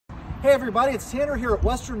Hey everybody, it's Tanner here at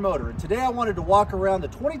Western Motor, and today I wanted to walk around the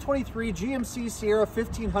 2023 GMC Sierra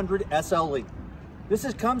 1500 SLE.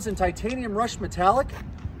 This comes in titanium rush metallic.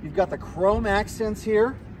 You've got the chrome accents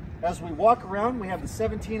here. As we walk around, we have the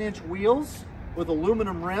 17-inch wheels with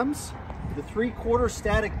aluminum rims, the 3/4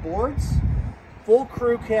 static boards, full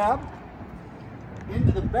crew cab.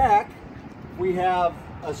 Into the back, we have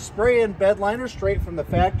a spray-in bed liner straight from the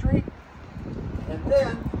factory. And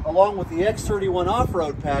then, along with the X31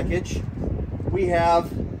 off-road package, we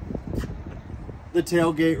have the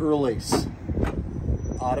tailgate release,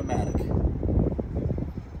 automatic.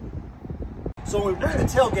 So when we bring the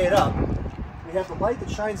tailgate up, we have the light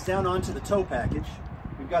that shines down onto the tow package.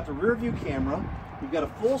 We've got the rear view camera. We've got a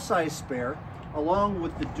full-size spare, along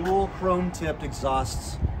with the dual chrome-tipped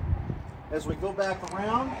exhausts. As we go back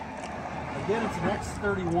around, again, it's an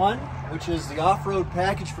X31, which is the off-road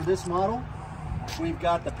package for this model. We've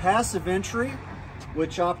got the passive entry,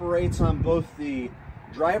 which operates on both the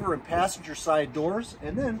driver and passenger side doors,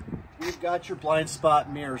 and then we've got your blind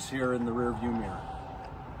spot mirrors here in the rear view mirror.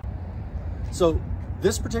 So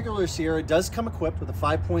this particular Sierra does come equipped with a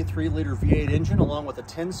 5.3-liter V8 engine along with a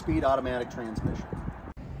 10-speed automatic transmission.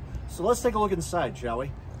 So let's take a look inside, shall we?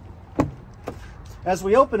 As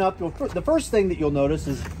we open up, the first thing that you'll notice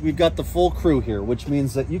is we've got the full crew here, which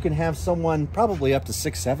means that you can have someone probably up to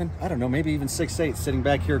 6'7", I don't know, maybe even 6'8", sitting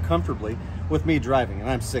back here comfortably with me driving, and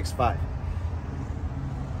I'm 6'5".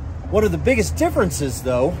 One of the biggest differences,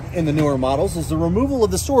 though, in the newer models is the removal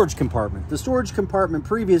of the storage compartment. The storage compartment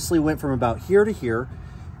previously went from about here to here,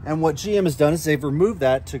 and what GM has done is they've removed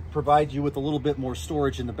that to provide you with a little bit more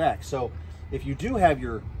storage in the back. So if you do have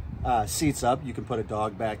your seats up, you can put a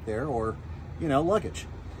dog back there, or luggage.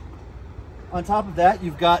 On top of that,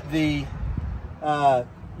 you've got your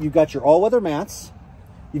all-weather mats.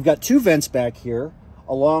 You've got 2 vents back here,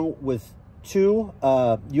 along with 2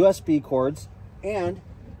 USB cords and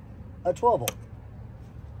a 12-volt.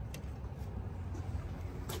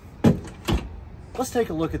 Let's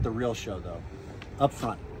take a look at the real show, though, up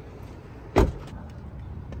front.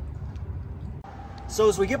 So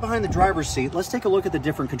as we get behind the driver's seat, let's take a look at the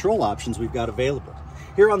different control options we've got available.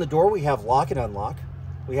 Here on the door, we have lock and unlock.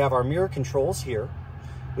 We have our mirror controls here.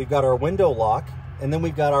 We've got our window lock, and then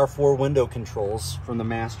we've got our 4 window controls from the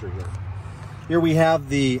master here. Here we have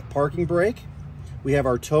the parking brake. We have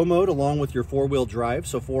our tow mode along with your 4-wheel drive,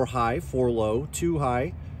 so 4 high, 4 low, 2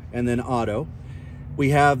 high, and then auto. We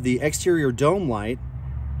have the exterior dome light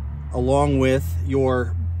along with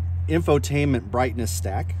your infotainment brightness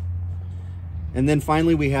stack. And then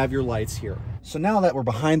finally, we have your lights here. So now that we're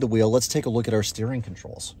behind the wheel, let's take a look at our steering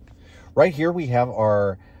controls. Right here, we have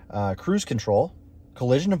our cruise control,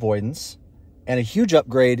 collision avoidance, and a huge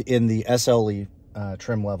upgrade in the SLE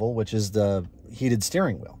trim level, which is the heated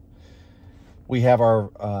steering wheel. We have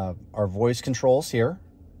our voice controls here.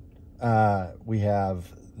 We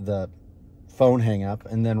have the phone hang up,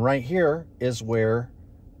 and then right here is where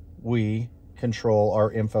we control our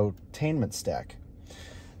infotainment stack.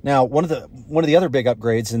 Now, one of the other big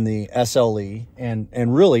upgrades in the SLE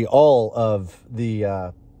and really all of the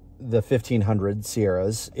 1500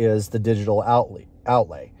 Sierras is the digital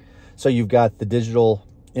outlay. So you've got the digital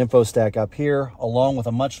info stack up here, along with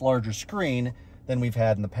a much larger screen than we've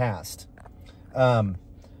had in the past.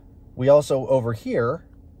 We also, over here,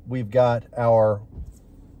 we've got our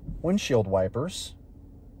windshield wipers,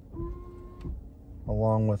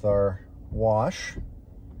 along with our wash,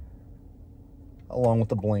 along with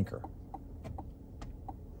the blinker.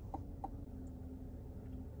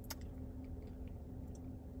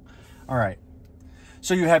 All right,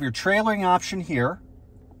 so you have your trailering option here.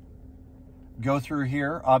 Go through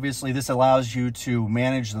here. Obviously, this allows you to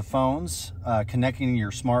manage the phones, connecting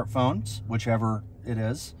your smartphones, whichever it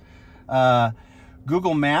is.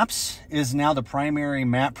 Google Maps is now the primary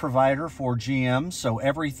map provider for GM, so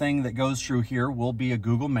everything that goes through here will be a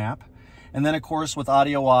Google Map. And then, of course, with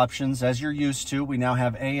audio options, as you're used to, we now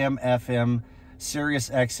have AM, FM, Sirius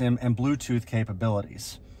XM, and Bluetooth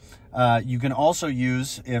capabilities. You can also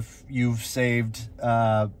use, if you've saved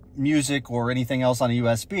music or anything else on a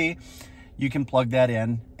USB, you can plug that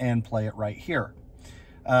in and play it right here.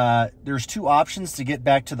 There's 2 options to get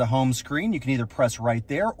back to the home screen. You can either press right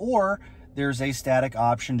there, or there's a static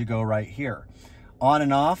option to go right here. On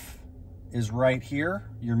and off is right here,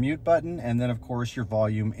 your mute button, and then, of course, your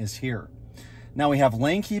volume is here. Now we have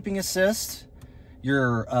lane keeping assist,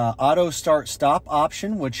 your auto start stop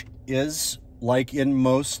option, which is like in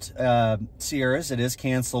most Sierras, it is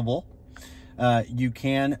cancelable. You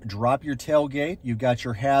can drop your tailgate. You've got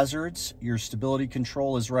your hazards. Your stability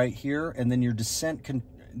control is right here. And then your descent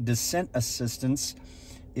assistance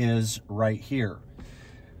is right here.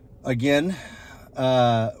 Again,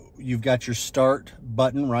 you've got your start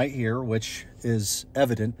button right here, which is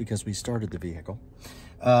evident because we started the vehicle.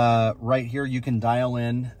 Right here, you can dial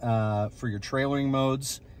in for your trailering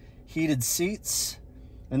modes, heated seats,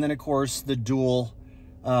 and then of course the dual,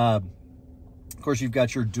 you've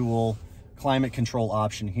got your dual climate control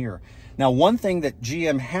option here. Now, one thing that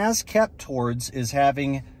GM has kept towards is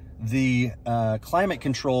having the climate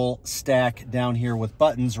control stack down here with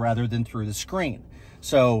buttons rather than through the screen.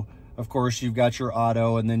 So of course, you've got your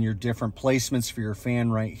auto and then your different placements for your fan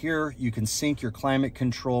right here. You can sync your climate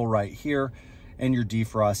control right here and your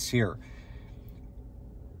defrosts here.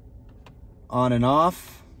 On and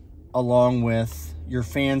off, along with your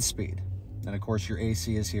fan speed. And of course, your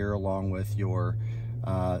AC is here along with your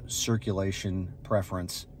circulation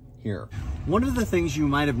preference here. One of the things you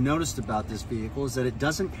might have noticed about this vehicle is that it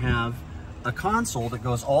doesn't have a console that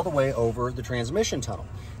goes all the way over the transmission tunnel.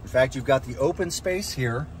 In fact, you've got the open space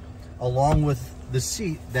here along with the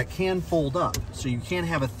seat that can fold up. So you can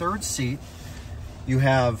have a third seat. You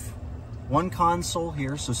have one console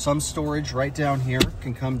here, so some storage right down here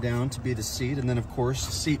can come down to be the seat, and then of course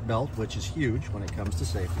seat belt, which is huge when it comes to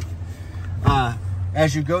safety.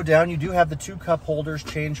 As you go down, you do have the 2 cup holders,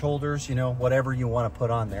 change holders, you know, whatever you want to put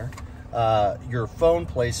on there. Your phone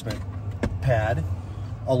placement pad,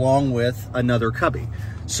 along with another cubby.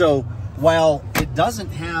 So while it doesn't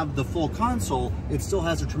have the full console, it still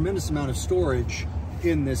has a tremendous amount of storage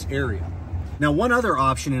in this area. Now, one other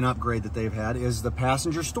option and upgrade that they've had is the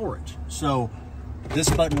passenger storage. So this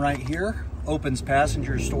button right here opens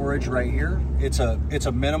passenger storage right here. It's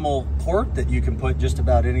a minimal port that you can put just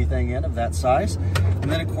about anything in of that size.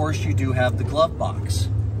 And then of course you do have the glove box.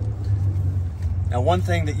 Now, one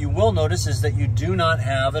thing that you will notice is that you do not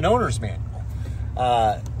have an owner's manual.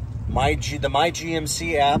 The My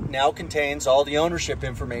GMC app now contains all the ownership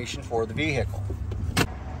information for the vehicle.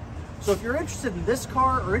 So if you're interested in this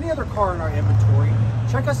car or any other car in our inventory,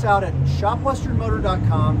 check us out at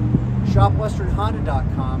shopwesternmotor.com,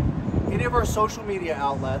 shopwesternhonda.com, any of our social media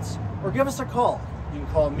outlets, or give us a call. You can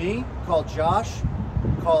call me, call Josh,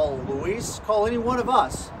 call Luis, call any one of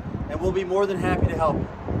us, and we'll be more than happy to help you.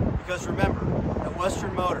 Because remember, at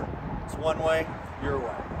Western Motor, it's one way, your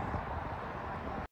way.